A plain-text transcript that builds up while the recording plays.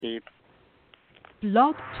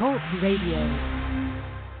Blog Talk Radio.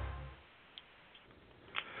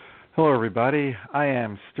 Hello, everybody. I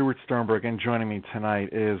am Stuart Sternberg, and joining me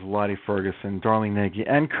tonight is Lottie Ferguson, Darlene Nagi,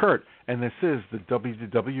 and Kurt. And this is the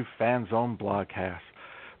WDW Fan Zone BlogCast,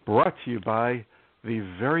 brought to you by the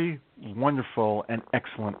very wonderful and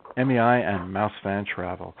excellent MEI and Mouse Fan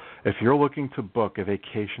Travel. If you're looking to book a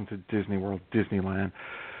vacation to Disney World, Disneyland,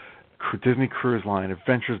 Disney Cruise Line,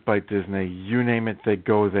 Adventures by Disney, you name it, they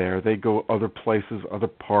go there. They go other places, other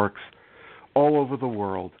parks, all over the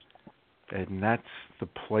world. And that's the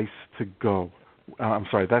place to go.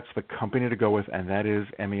 That's the company to go with, and that is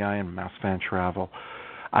MEI and Mouse Fan Travel.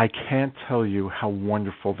 I can't tell you how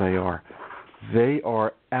wonderful they are. They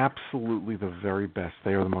are absolutely the very best.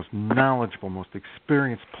 They are the most knowledgeable, most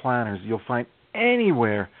experienced planners you'll find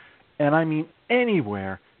anywhere, and I mean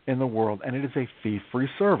anywhere in the world, and it is a fee-free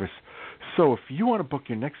service. So if you want to book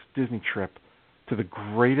your next Disney trip to the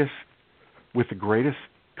greatest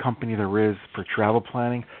company there is for travel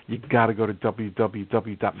planning, you got to go to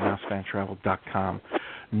www.mousefantravel.com.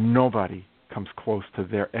 Nobody comes close to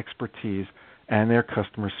their expertise and their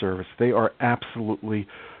customer service. They are absolutely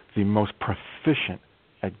the most proficient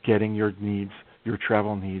at getting your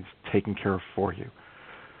travel needs taken care of for you.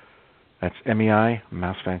 That's MEI,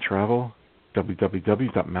 Mousefan Travel,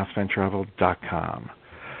 www.mousefantravel.com.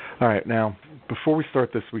 All right, now, before we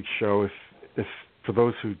start this week's show, if for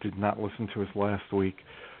those who did not listen to us last week,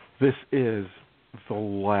 this is the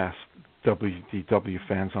last WDW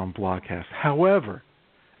Fan Zone BlogCast. However,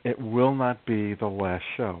 it will not be the last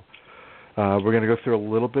show. We're going to go through a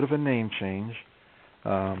little bit of a name change.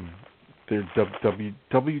 The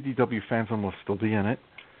WDW Fan Zone will still be in it.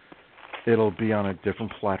 It'll be on a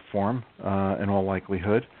different platform in all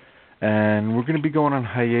likelihood. And we're going to be going on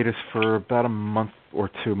hiatus for about a month or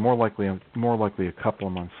two, more likely a couple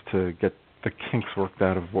of months, to get the kinks worked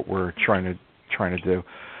out of what we're trying to do.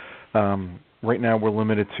 Right now we're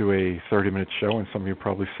limited to a 30-minute show, and some of you are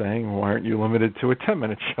probably saying, why aren't you limited to a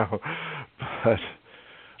 10-minute show? But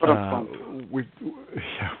we're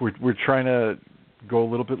trying to go a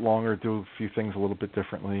little bit longer, do a few things a little bit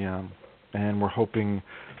differently, and we're hoping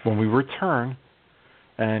when we return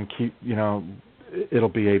and keep, it'll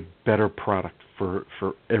be a better product for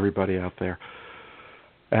everybody out there.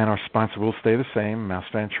 And our sponsor will stay the same, Mouse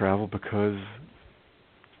Fan Travel, because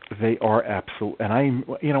they are absolute. And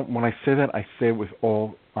when I say that, I say it with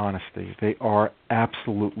all honesty. They are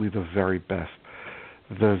absolutely the very best.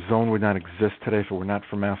 The zone would not exist today if it were not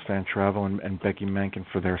for Mouse Fan Travel and Becky Mencken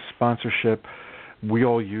for their sponsorship. We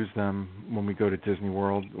all use them when we go to Disney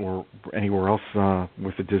World or anywhere else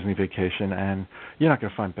with a Disney vacation, and you're not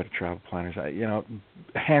going to find better travel planners.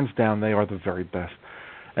 Hands down, they are the very best.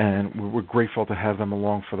 And we're grateful to have them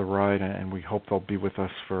along for the ride, and we hope they'll be with us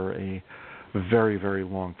for a very, very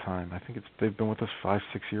long time. I think they've been with us 5-6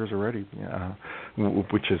 years already,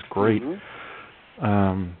 which is great.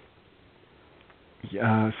 Mm-hmm.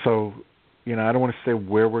 So, I don't want to say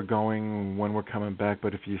where we're going, when we're coming back,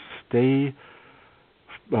 but if you stay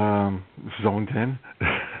zoned in,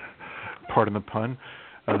 pardon the pun,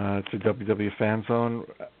 to WW Fan Zone,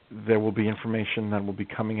 there will be information that will be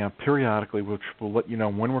coming out periodically, which will let you know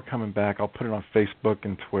when we're coming back. I'll put it on Facebook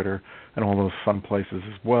and Twitter and all those fun places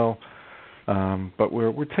as well. But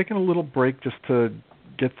we're taking a little break just to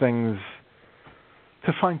get things,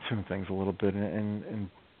 to fine-tune things a little bit and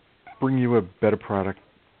bring you a better product,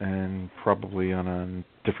 and probably on a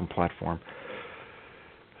different platform.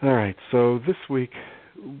 All right, so this week,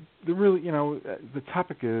 the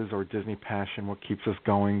topic is our Disney passion, what keeps us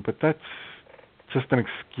going, but that's just an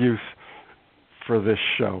excuse for this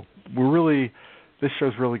show. This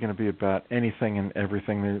show's really going to be about anything and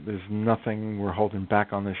everything. There's nothing we're holding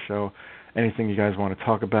back on this show. Anything you guys want to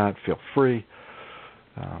talk about, feel free.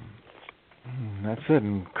 That's it.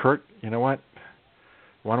 And Kurt, you know what?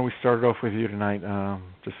 Why don't we start it off with you tonight?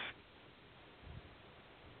 Just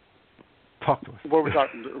talk to us. What we're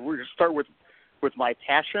talking, we're going to start with my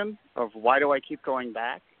passion of why do I keep going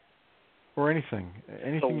back? Or anything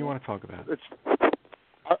you want to talk about.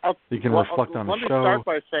 You can reflect on the show.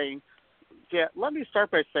 Let me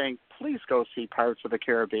start by saying, please go see Pirates of the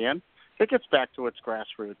Caribbean. It gets back to its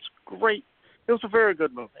grassroots. Great. It was a very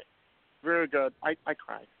good movie. Very good. I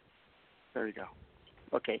cried. There you go.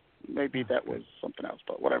 Okay, maybe that was something else,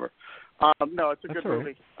 but whatever. No, it's a good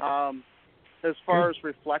movie. As far as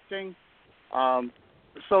reflecting,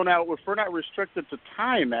 so now if we're not restricted to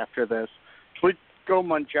time after this, we go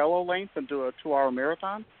Mangello length and do a 2-hour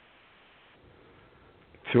marathon?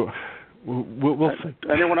 We'll see.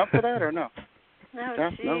 Anyone up for that or no?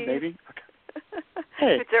 No, maybe. Okay.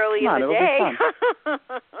 Hey, it's early in the day.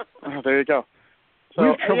 Oh, there you go. So, we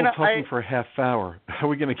have trouble you know, talking for a half hour. How are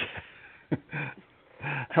we going to do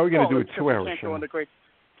a 2-hour show?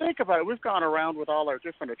 Think about it. We've gone around with all our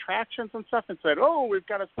different attractions and stuff and said, "Oh, we've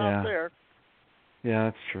got to stop there." Yeah,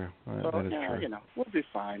 that's true. That is true. You know, we'll be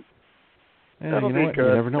fine. Yeah, That'll you know be what? good.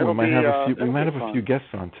 You never know. It'll We might have a few. We might have fun. a few guests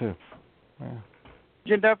on too. Yeah.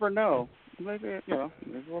 You never know. Maybe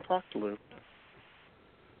maybe we'll talk to Lou.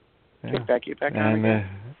 Yeah. Get Becky back on again.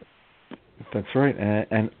 That's right,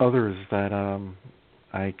 and others that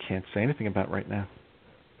I can't say anything about right now.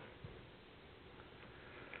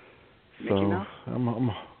 Mickey Mouse?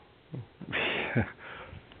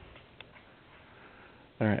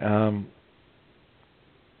 All right.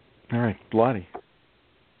 All right, Lottie.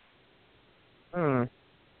 I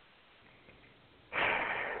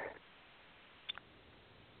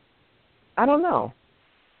don't know.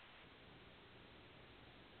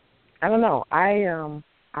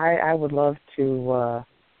 I would love to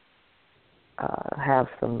have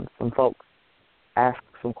some folks ask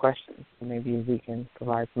some questions. Maybe we can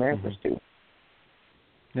provide some answers to.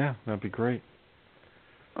 Yeah, that'd be great.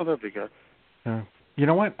 Oh, that'd be good. You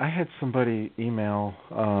know what? I had somebody email,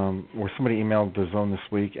 or somebody emailed the Zone this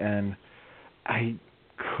week, and I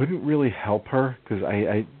couldn't really help her because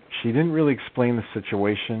she didn't really explain the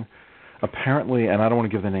situation. Apparently, and I don't want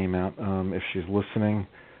to give the name out. If she's listening,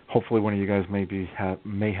 hopefully one of you guys may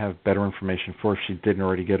have better information for her if she didn't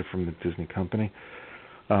already get it from the Disney company.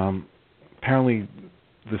 Apparently,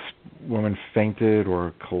 this woman fainted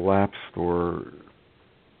or collapsed, or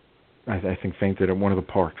I think fainted at one of the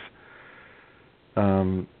parks.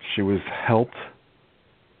 She was helped.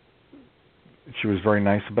 She was very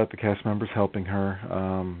nice about the cast members helping her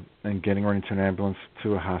and getting her into an ambulance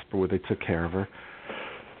to a hospital where they took care of her.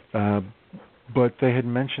 But they had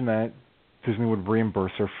mentioned that Disney would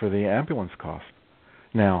reimburse her for the ambulance cost.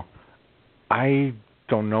 Now, I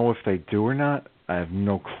don't know if they do or not. I have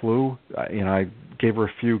no clue. I gave her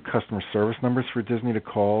a few customer service numbers for Disney to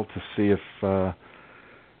call to see if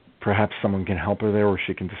perhaps someone can help her there or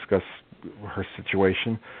she can discuss her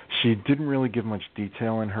situation. She didn't really give much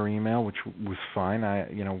detail in her email, which was fine.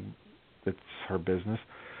 It's her business.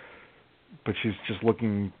 But she's just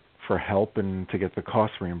looking for help and to get the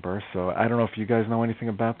costs reimbursed. So I don't know if you guys know anything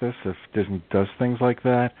about this, if Disney does things like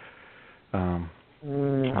that. I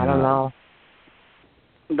don't know.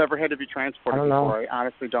 Never had to be transported before. I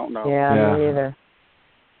honestly don't know. Yeah, me neither.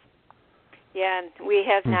 Yeah, we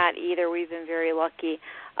have not either. We've been very lucky.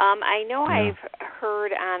 I know I've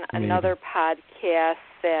heard on another podcast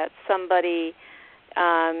that somebody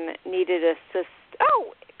needed assist.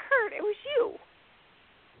 Oh, Kurt, it was you.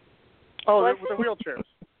 Oh, with the wheelchairs.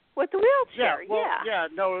 With the wheelchair,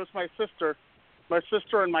 No, it was my sister. My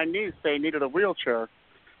sister and my niece, they needed a wheelchair.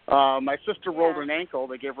 My sister rolled an ankle.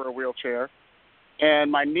 They gave her a wheelchair.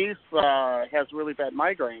 And my niece has really bad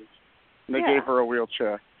migraines, and they gave her a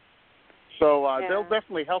wheelchair. So they'll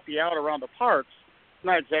definitely help you out around the parks.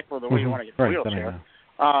 Not exactly the way you want to get a wheelchair.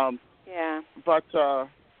 But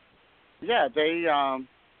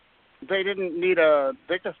they didn't need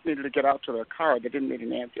they just needed to get out to their car. They didn't need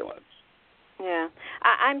an ambulance. Yeah.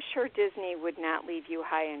 I'm sure Disney would not leave you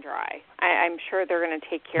high and dry. I'm sure they're going to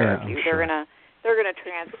take care of you. They're going to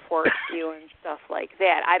transport you and stuff like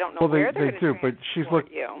that. I don't know where they're going to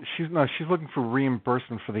transport you. She's looking for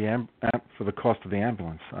reimbursement for the cost of the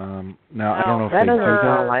ambulance. Now I don't know if that they doesn't do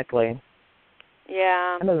sound likely.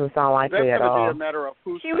 Yeah, that doesn't sound likely at all. That's going to be a matter of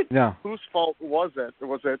whose fault was it?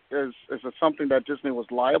 Is it something that Disney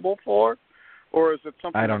was liable for, or is it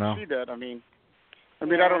something that she did? I mean,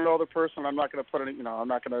 I don't know the person. I'm not going to put any. I'm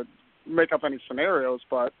not going to make up any scenarios.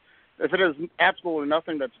 But if it is absolutely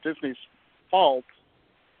nothing that's Disney's fault,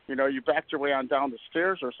 you backed your way on down the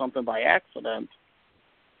stairs or something by accident.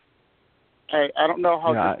 I don't know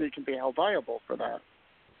how Disney can be held liable for that.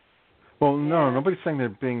 Well, no, nobody's saying they're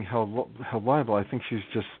being held liable. I think she's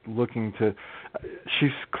just looking to.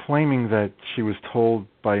 She's claiming that she was told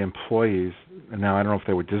by employees. And now I don't know if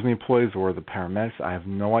they were Disney employees or the paramedics. I have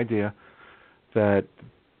no idea that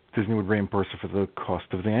Disney would reimburse her for the cost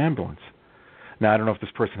of the ambulance. Now I don't know if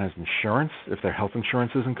this person has insurance, if their health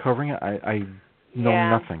insurance isn't covering it. I know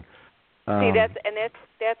nothing. See, that's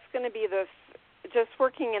going to be just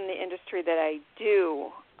working in the industry that I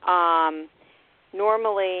do.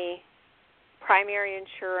 Normally, primary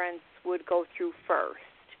insurance would go through first.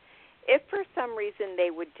 If for some reason they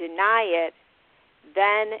would deny it,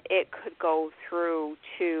 then it could go through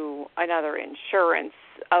to another insurance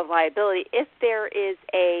of liability. If there is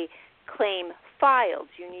a claim filed,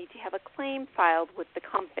 you need to have a claim filed with the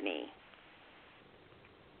company.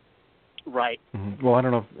 Right. Mm-hmm. Well, I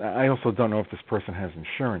don't know. I also don't know if this person has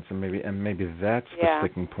insurance, and maybe that's the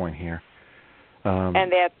sticking point here.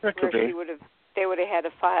 And that's where they would have had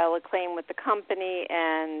to file a claim with the company,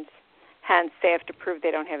 and hence they have to prove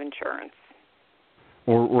they don't have insurance.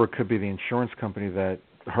 Or it could be the insurance company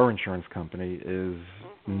her insurance company is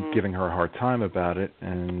giving her a hard time about it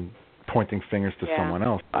and pointing fingers to someone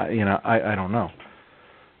else. I don't know.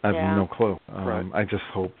 I have no clue. I just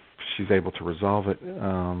hope she's able to resolve it.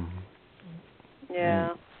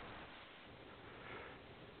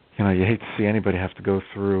 You hate to see anybody have to go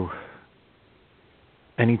through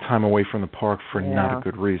any time away from the park for not a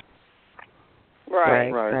good reason.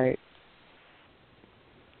 Right.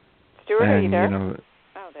 Stuart, are you there?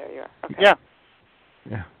 Oh, there you are. Okay.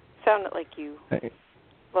 Yeah. Sounded like you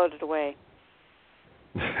floated away.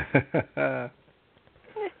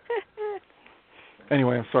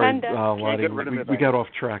 Anyway, I'm sorry, Lottie. We got off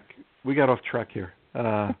track. We got off track here.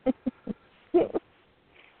 No,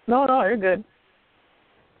 you're good.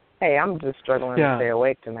 Hey, I'm just struggling to stay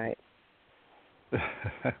awake tonight.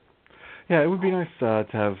 Yeah, it would be nice to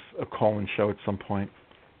have a call-in show at some point.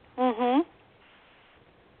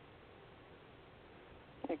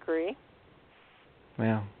 Agree.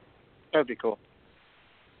 Yeah. That'd be cool.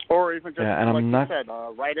 Or even just, like you said,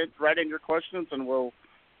 write in your questions and we'll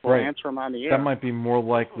answer them on the air. That might be more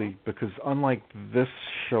likely because unlike this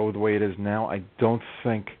show the way it is now, I don't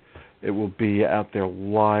think it will be out there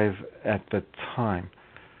live at the time.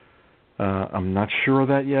 I'm not sure of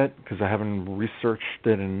that yet because I haven't researched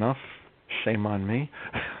it enough. Shame on me.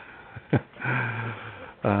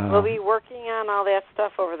 We'll be working on all that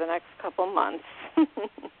stuff over the next couple months.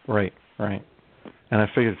 Right. And I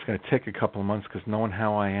figured it's going to take a couple of months because knowing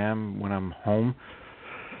how I am when I'm home,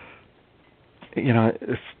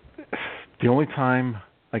 it's the only time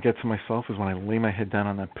I get to myself is when I lay my head down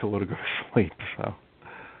on that pillow to go to sleep. So.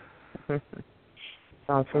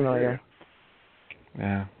 Sounds familiar.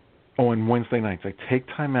 Yeah. Oh, and Wednesday nights, I take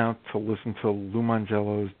time out to listen to Lou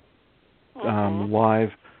Mangello's live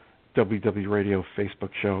WDW Radio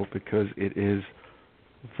Facebook show because it is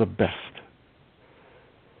the best.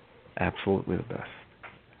 Absolutely the best.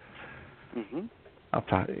 I'll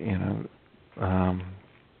talk,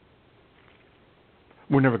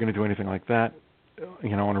 we're never going to do anything like that,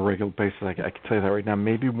 on a regular basis. I can tell you that right now.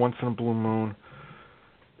 Maybe once in a blue moon,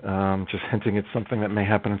 just hinting at something that may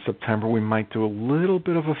happen in September, we might do a little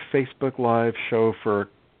bit of a Facebook Live show for,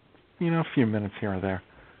 a few minutes here or there.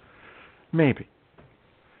 Maybe.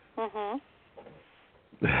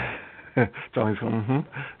 Darlene's going,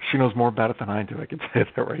 She knows more about it than I do. I can tell you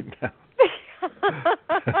that right now.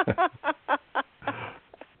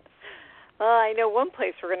 Well, I know one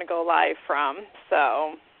place we're going to go live from,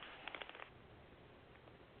 so.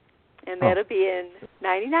 And that'll be in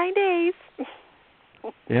 99 days.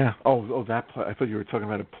 Yeah. Oh, that place. I thought you were talking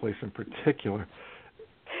about a place in particular.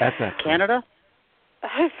 At that place. Canada?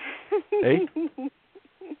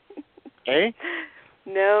 Eh?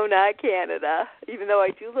 No, not Canada. Even though I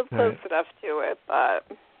do live close enough to it, but.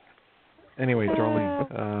 Anyway,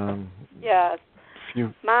 Darlene. Yes.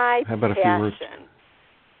 My how about passion. A few words?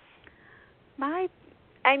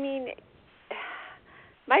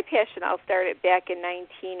 My passion, I'll start it back in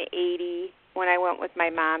 1980 when I went with my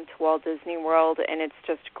mom to Walt Disney World, and it's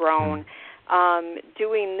just grown.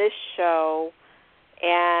 Doing this show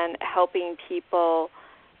and helping people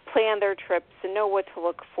plan their trips and know what to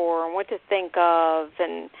look for and what to think of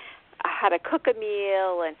and how to cook a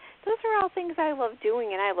meal, and those are all things I love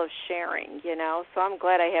doing and I love sharing, so I'm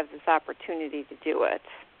glad I have this opportunity to do it.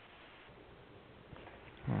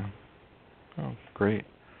 Oh, great.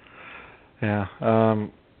 Yeah.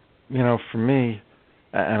 For me,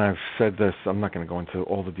 and I've said this, I'm not going to go into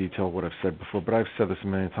all the detail of what I've said before, but I've said this a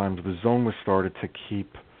million times. The Zone was started to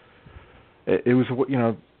keep, it was,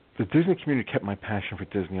 the Disney community kept my passion for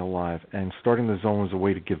Disney alive, and starting the Zone was a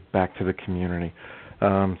way to give back to the community.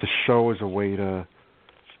 The show is a way to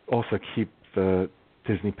also keep the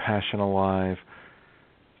Disney passion alive,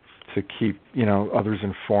 to keep, others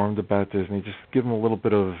informed about Disney, just give them a little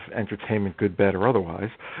bit of entertainment, good, bad, or otherwise,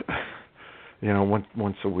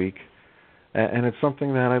 once a week. And it's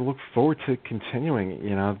something that I look forward to continuing.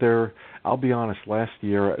 I'll be honest, last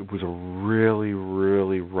year it was a really,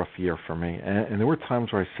 really rough year for me. And there were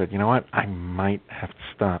times where I said, you know what, I might have to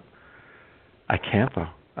stop. I can't, though.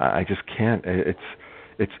 I just can't.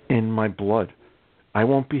 It's in my blood. I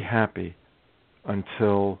won't be happy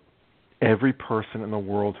until every person in the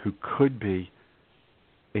world who could be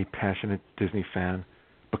a passionate Disney fan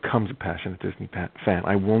becomes a passionate Disney fan.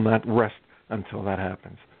 I will not rest until that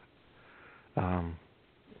happens.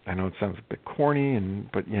 I know it sounds a bit corny,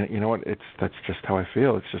 but you know what? That's just how I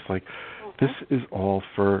feel. It's just like this is all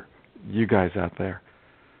for you guys out there.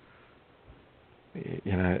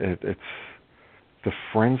 It's the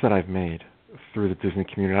friends that I've made through the Disney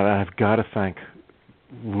community, I've got to thank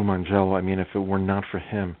Lou Mangello. I mean, if it were not for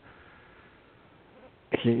him,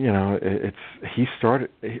 he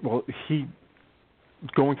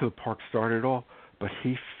going to the park started it all, but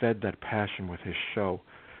he fed that passion with his show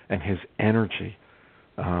and his energy.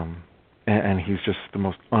 And he's just the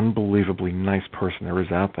most unbelievably nice person there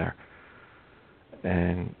is out there.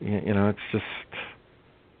 And it's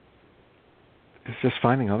just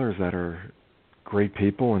finding others that are great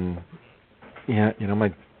people. And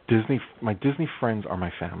my Disney friends are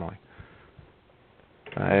my family.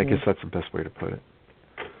 I guess that's the best way to put it.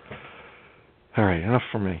 All right, enough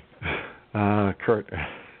from me. Kurt,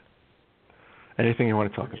 anything you want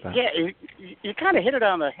to talk about? Yeah, you kind of hit it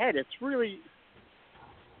on the head. It's really,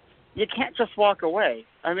 you can't just walk away.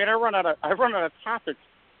 I mean, I run out of topics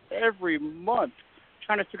every month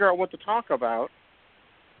trying to figure out what to talk about.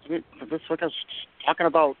 I mean, this week I was talking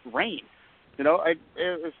about rain.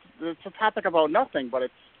 It's a topic about nothing, but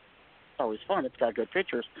it's always fun. It's got good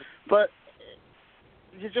pictures. But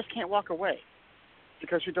you just can't walk away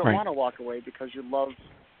because you don't want to walk away because you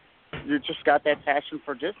just got that passion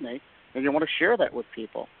for Disney and you want to share that with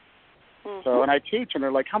people. Mm-hmm. So, and I teach, and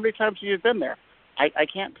they're like, how many times have you been there? I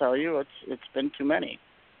can't tell you. It's been too many.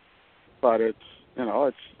 But it's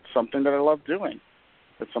something that I love doing.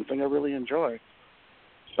 It's something I really enjoy.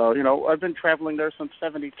 So, I've been traveling there since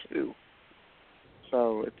 1972.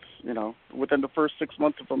 So it's, within the first 6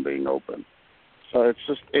 months of them being open. So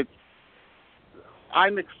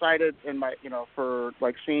I'm excited for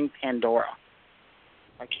seeing Pandora.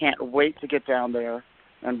 I can't wait to get down there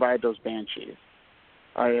and ride those Banshees.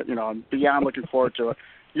 I'm beyond looking forward to it.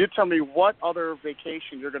 You tell me what other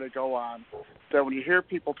vacation you're going to go on that when you hear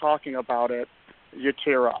people talking about it, you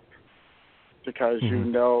tear up because you're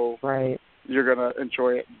going to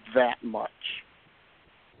enjoy it that much.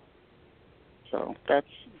 So that's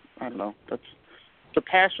the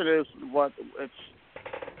passion is what it's.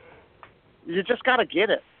 You just got to get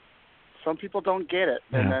it. Some people don't get it,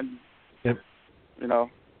 and then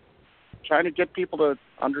trying to get people to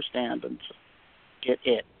understand and get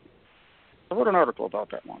it. I wrote an article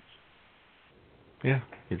about that once. Yeah,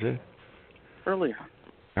 you did. Earlier.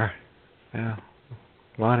 All right. Yeah.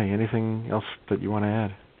 Lottie, anything else that you want to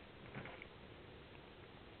add?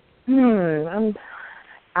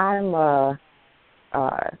 I'm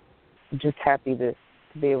just happy to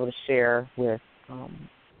be able to share with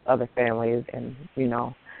other families and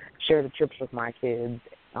share the trips with my kids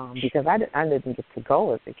because I didn't get to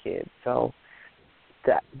go as a kid. So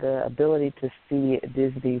the ability to see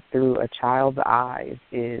Disney through a child's eyes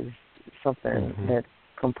is something that's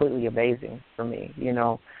completely amazing for me.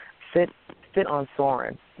 Sit on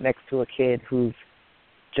Soarin' next to a kid who's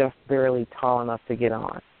just barely tall enough to get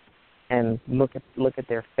on, and look at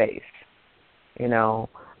their face.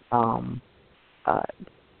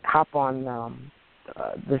 Hop on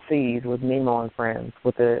the seas with Nemo and friends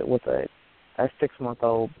with a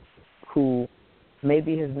 6-month-old who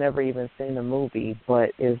maybe has never even seen a movie,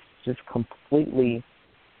 but is just completely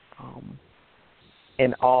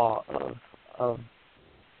in awe of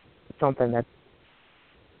something that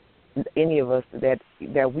any of us that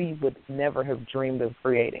we would never have dreamed of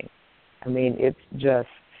creating. I mean, it's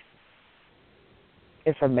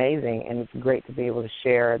amazing, and it's great to be able to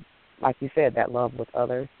share, like you said, that love with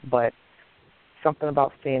others, but something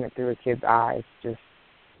about seeing it through a kid's eyes just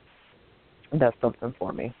does something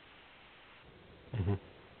for me.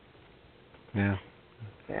 Yeah.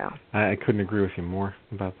 Yeah. I couldn't agree with you more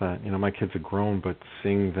about that. My kids are grown, but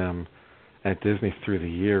seeing them at Disney through the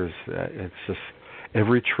years, it's just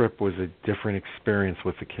every trip was a different experience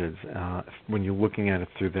with the kids. When you're looking at it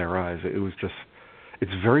through their eyes,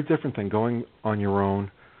 it's very different than going on your own.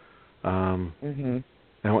 And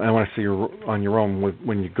when I say you're on your own,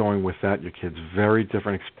 when you're going without your kids, very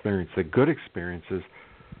different experience. They're good experiences,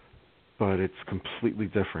 but it's completely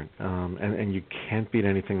different. And you can't beat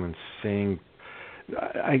anything than seeing.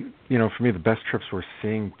 For me, the best trips were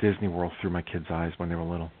seeing Disney World through my kids' eyes when they were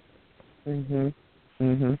little.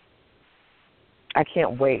 I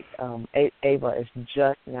can't wait. Ava is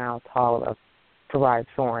just now tall enough to ride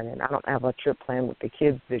Soarin', and I don't have a trip planned with the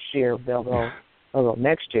kids this year. They'll go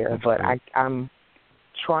next year. That's but great. I'm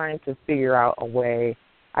trying to figure out a way.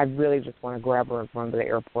 I really just want to grab her and run to the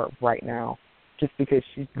airport right now, just because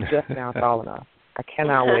she's just now tall enough. I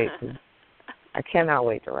cannot wait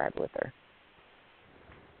to ride with her.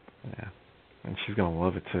 Yeah, and she's gonna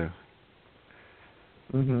love it too.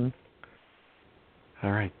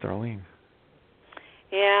 All right, Darlene.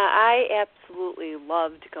 Yeah, I absolutely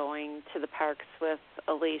loved going to the parks with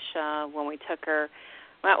Alicia when we took her.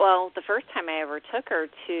 Well, the first time I ever took her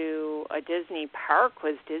to a Disney park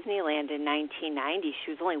was Disneyland in 1990.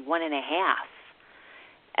 She was only 1.5.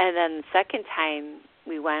 And then the second time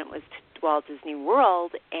we went was to Walt Disney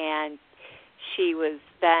World, and she was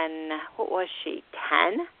then, what was she,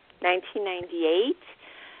 10? 1998?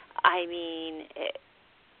 I mean,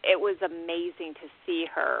 it was amazing to see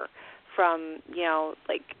her from,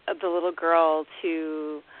 like the little girl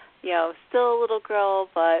to, still a little girl,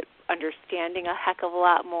 but understanding a heck of a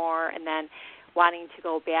lot more, and then wanting to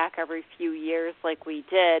go back every few years like we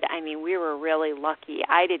did. I mean, we were really lucky.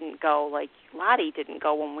 I didn't go, like Lottie didn't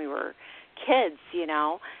go when we were kids,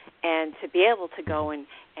 and to be able to go and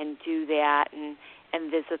do that and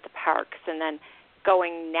visit the parks, and then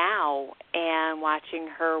going now and watching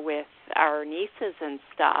her with our nieces and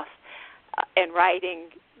stuff, and riding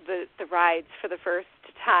the rides for the first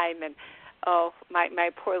time, and my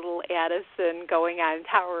poor little Addison going on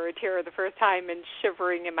Tower of Terror the first time and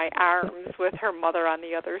shivering in my arms with her mother on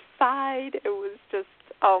the other side. It was just,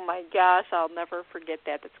 oh my gosh, I'll never forget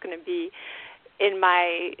that. It's going to be in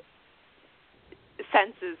my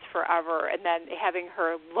senses forever. And then having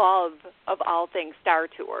her love of all things Star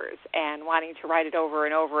Tours and wanting to ride it over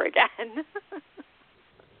and over again.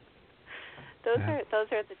 Those are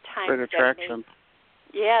the times. Great attraction.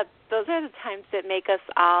 Those are the times that make us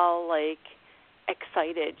all like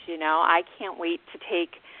excited. I can't wait to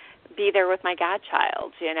be there with my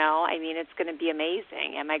godchild. I mean, it's going to be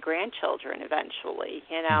amazing, and my grandchildren eventually.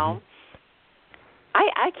 Mm-hmm.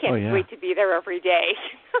 I can't wait to be there every day.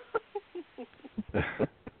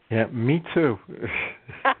 Yeah, me too.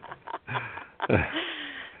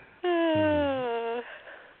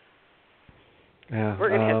 Yeah, we're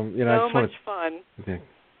going to have so much fun.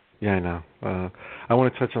 Yeah, I know. I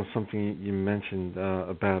want to touch on something you mentioned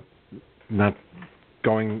about not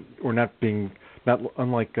going or not being, not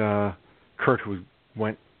unlike Kurt, who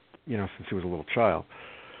went, since he was a little child.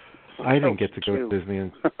 I didn't get to go to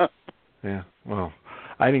Disney.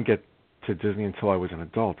 I didn't get to Disney until I was an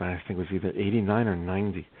adult. I think it was either 89 or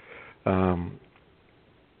 90. And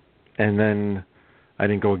then I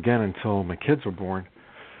didn't go again until my kids were born.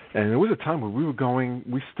 And there was a time where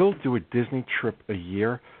we still do a Disney trip a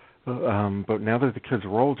year, but now that the kids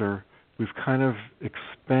are older, we've kind of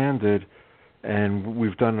expanded, and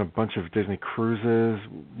we've done a bunch of Disney cruises.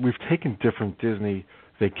 We've taken different Disney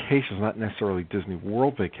vacations, not necessarily Disney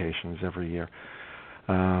World vacations every year.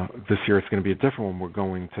 This year it's going to be a different one. We're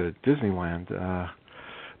going to Disneyland,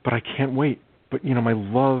 but I can't wait. But,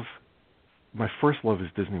 my first love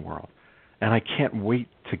is Disney World, and I can't wait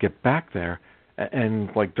to get back there. And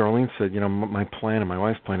like Darlene said, my plan and my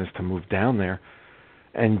wife's plan is to move down there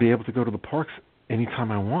and be able to go to the parks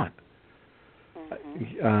anytime I want.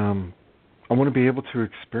 Mm-hmm. I want to be able to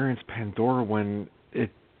experience Pandora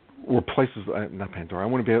or places, not Pandora. I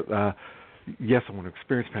want to be, yes, I want to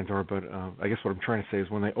experience Pandora, but I guess what I'm trying to say is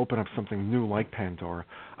when they open up something new like Pandora,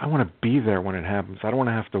 I want to be there when it happens. I don't want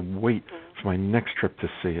to have to wait for my next trip to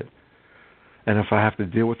see it. And if I have to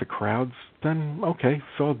deal with the crowds, then okay,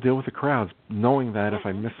 so I'll deal with the crowds, knowing that if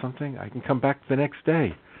I miss something, I can come back the next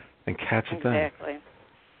day and catch it then.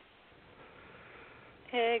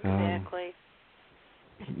 Exactly.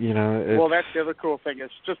 Well, that's the other cool thing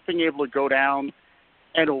is just being able to go down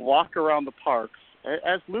and walk around the parks,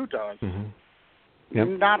 as Lou does,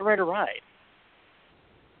 not ride a ride.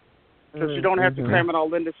 Because you don't have to cram it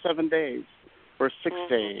all into 7 days or 6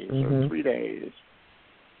 days or 3 days.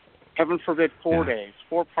 Heaven forbid 4 days.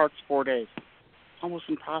 4 parks, 4 days. It's almost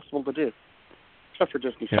impossible to do, except for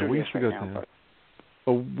Disney Studios we used to go now. down.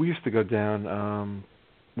 Well, we used to go down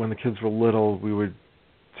when the kids were little. We would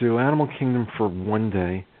do Animal Kingdom for 1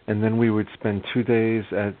 day, and then we would spend 2 days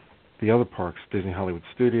at the other parks, Disney Hollywood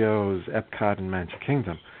Studios, Epcot, and Magic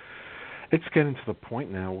Kingdom. It's getting to the point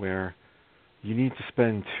now where you need to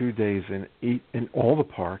spend 2 days in all the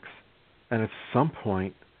parks, and at some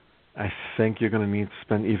point, I think you're going to need to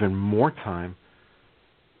spend even more time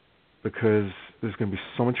because there's going to be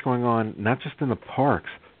so much going on, not just in the parks,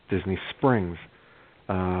 Disney Springs,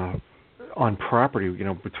 on property,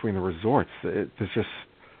 between the resorts. There's just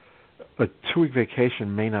a 2-week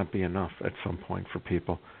vacation may not be enough at some point for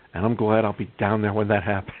people, and I'm glad I'll be down there when that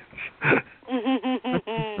happens.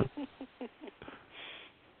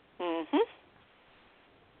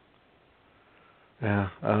 Yeah.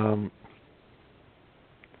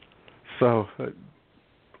 So,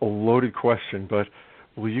 a loaded question, but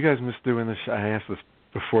will you guys miss doing this? I asked this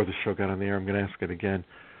before the show got on the air. I'm going to ask it again.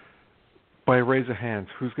 By a raise of hands,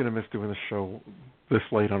 who's going to miss doing the show this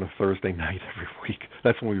late on a Thursday night every week?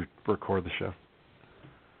 That's when we record the show.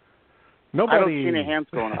 Nobody. I don't see any hands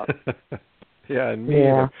going up. Yeah, and me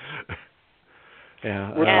either. Yeah,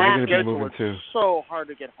 With we're my going to be moving it's to. so hard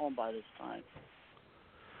to get home by this time.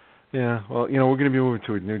 Yeah, well, we're going to be moving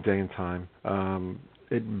to a new day and time.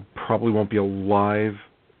 It probably won't be a live.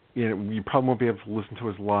 You probably won't be able to listen to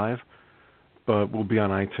us live, but we'll be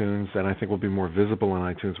on iTunes, and I think we'll be more visible on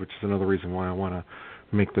iTunes, which is another reason why I want to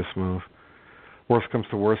make this move. Worst comes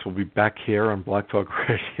to worst, we'll be back here on Black Talk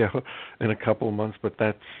Radio in a couple of months, but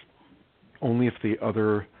that's only if the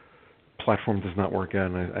other platform does not work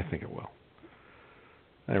out, and I think it will.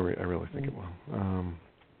 I really think it will.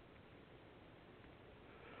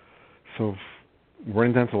 So we're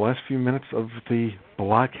running down to the last few minutes of the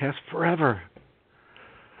BlogCast forever.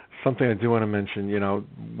 Something I do want to mention,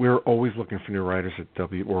 we're always looking for new writers at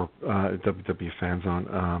WDW Fan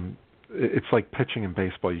Zone. It's like pitching in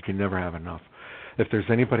baseball. You can never have enough. If there's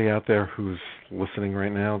anybody out there who's listening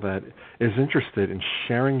right now that is interested in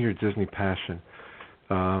sharing your Disney passion,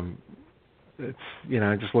 I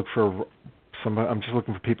just look for somebody. I'm just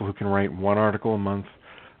looking for people who can write one article a month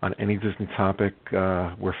on any Disney topic.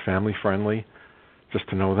 We're family friendly. Just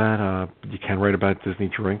to know that you can write about Disney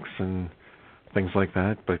drinks and things like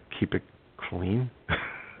that, but keep it clean.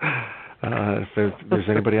 If there's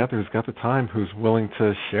anybody out there who's got the time, who's willing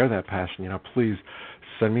to share that passion, please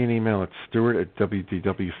send me an email at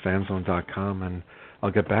stuart@wdwfanzone.com, and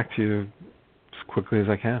I'll get back to you as quickly as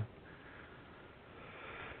I can.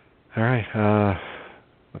 All right.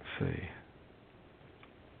 Let's see.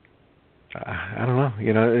 I don't know.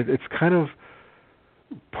 It's kind of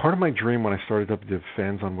part of my dream when I started WDW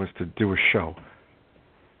Fan Zone was to do a show.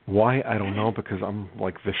 Why? I don't know, because I'm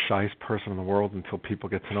like the shyest person in the world until people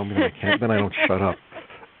get to know me, then I don't shut up.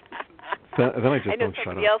 Then I just don't shut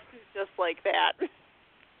up. Somebody else who's just like that.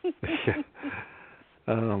 Yeah.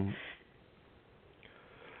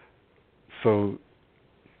 So,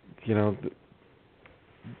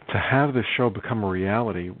 to have this show become a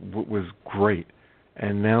reality was great.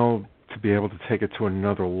 And now to be able to take it to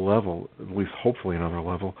another level, at least hopefully another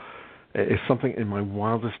level, is something in my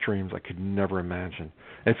wildest dreams I could never imagine.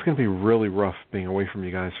 It's going to be really rough being away from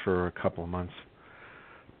you guys for a couple of months.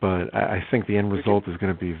 But I think the end result is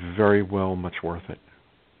going to be very well much worth it.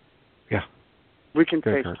 Yeah. We can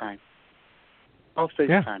FaceTime. I'll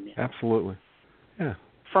FaceTime you. Absolutely. Yeah.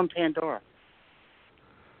 From Pandora.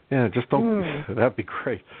 Yeah, just don't. That'd be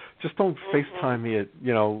great. Just don't FaceTime me at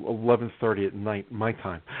 11:30 at night my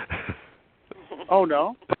time. Oh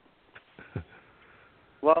no.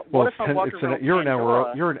 Well, what if I'm walking around Pandora?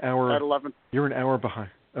 You're an hour. At 11. You're an hour behind.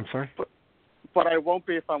 I'm sorry. But I won't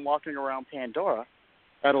be if I'm walking around Pandora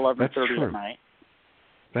at 11:30 at night.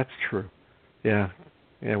 That's true. Yeah.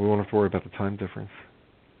 We won't have to worry about the time difference.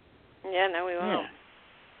 Yeah, no, we won't.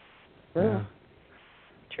 Yeah.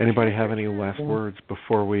 Anybody have any last words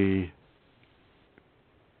before we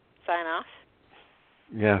sign off?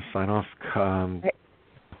 Yeah, sign off.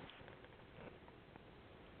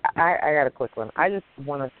 I got a quick one. I just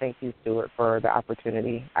want to thank you, Stuart, for the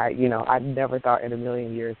opportunity. I never thought in a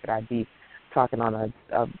million years that I'd be talking on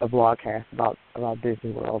a blogcast about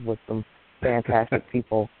Disney World with some fantastic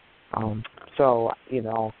people. So,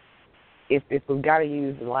 if we've got to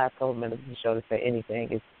use the last couple minutes of the show to say anything,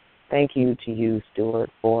 it's thank you to you, Stuart,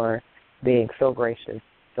 for being so gracious,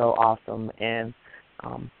 so awesome, and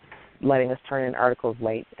letting us turn in articles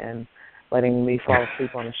late and letting me fall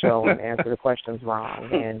asleep on the show and answer the questions wrong.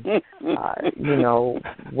 And,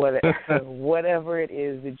 whatever it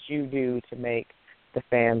is that you do to make the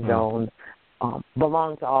Fan Zone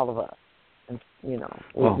belong to all of us. And,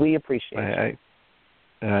 we appreciate it.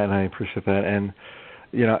 And I appreciate that. And,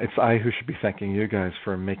 it's I who should be thanking you guys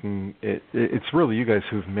for making it. It's really you guys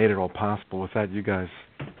who've made it all possible. Without you guys,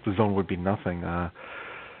 the Zone would be nothing.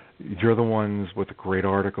 You're the ones with the great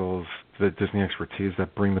articles, the Disney expertise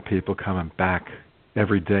that bring the people coming back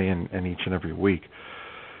every day and each and every week.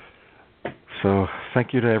 So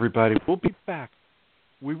thank you to everybody. We'll be back.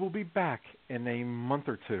 We will be back in a month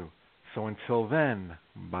or two. So until then,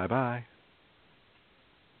 bye-bye.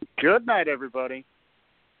 Good night, everybody.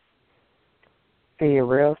 See you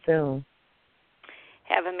real soon.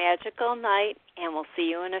 Have a magical night, and we'll see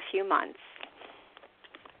you in a few months.